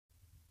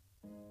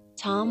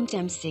Tom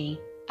Dempsey,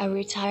 a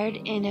retired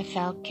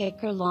NFL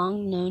kicker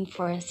long known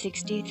for a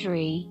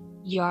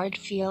 63-yard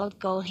field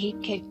goal he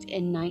kicked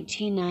in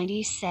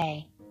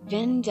 1990,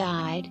 Vin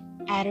died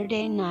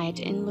Saturday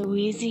night in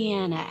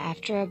Louisiana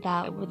after a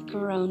bout with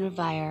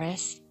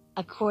coronavirus.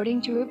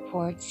 According to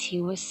reports, he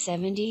was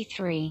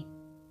 73.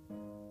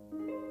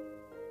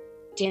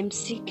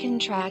 Dempsey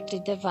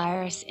contracted the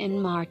virus in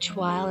March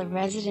while a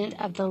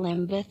resident of the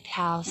Lambeth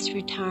House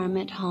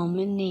retirement home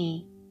in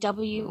New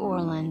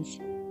Orleans,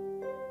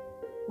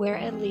 where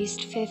at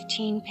least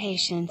 15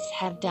 patients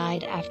have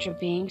died after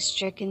being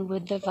stricken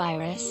with the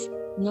virus,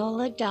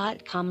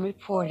 NOLA.com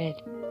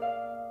reported.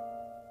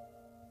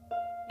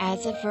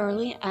 As of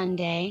early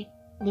Monday,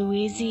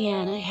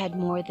 Louisiana had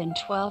more than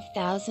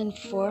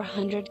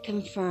 12,400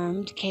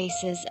 confirmed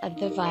cases of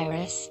the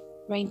virus,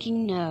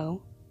 ranking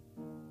No.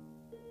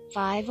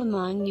 5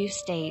 among new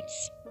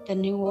states. The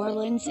New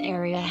Orleans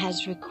area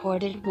has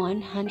recorded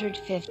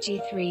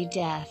 153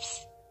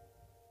 deaths.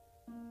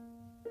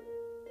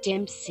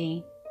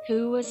 Dempsey,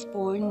 who was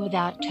born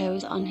without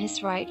toes on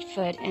his right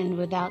foot and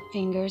without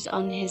fingers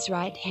on his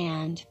right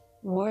hand,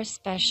 wore a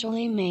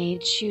specially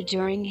made shoe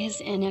during his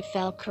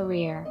NFL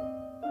career.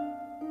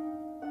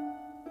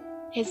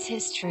 His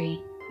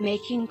history: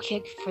 making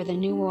kick for the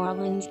New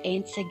Orleans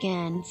Saints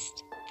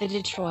against the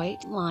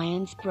Detroit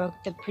Lions broke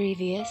the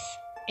previous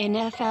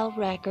NFL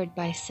record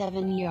by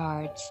 7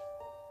 yards.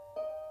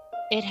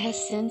 It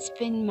has since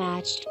been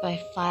matched by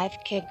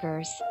 5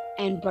 kickers,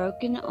 and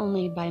broken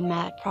only by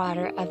Matt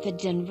Prater of the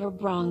Denver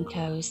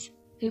Broncos,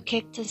 who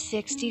kicked a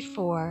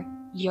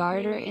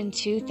 64-yarder in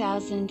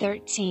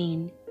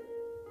 2013.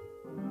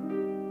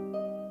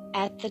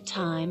 At the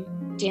time,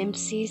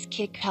 Dempsey's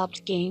kick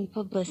helped gain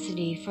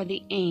publicity for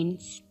the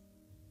Saints,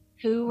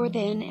 who were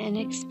then an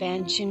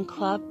expansion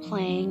club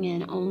playing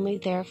in only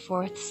their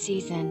 4th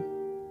season.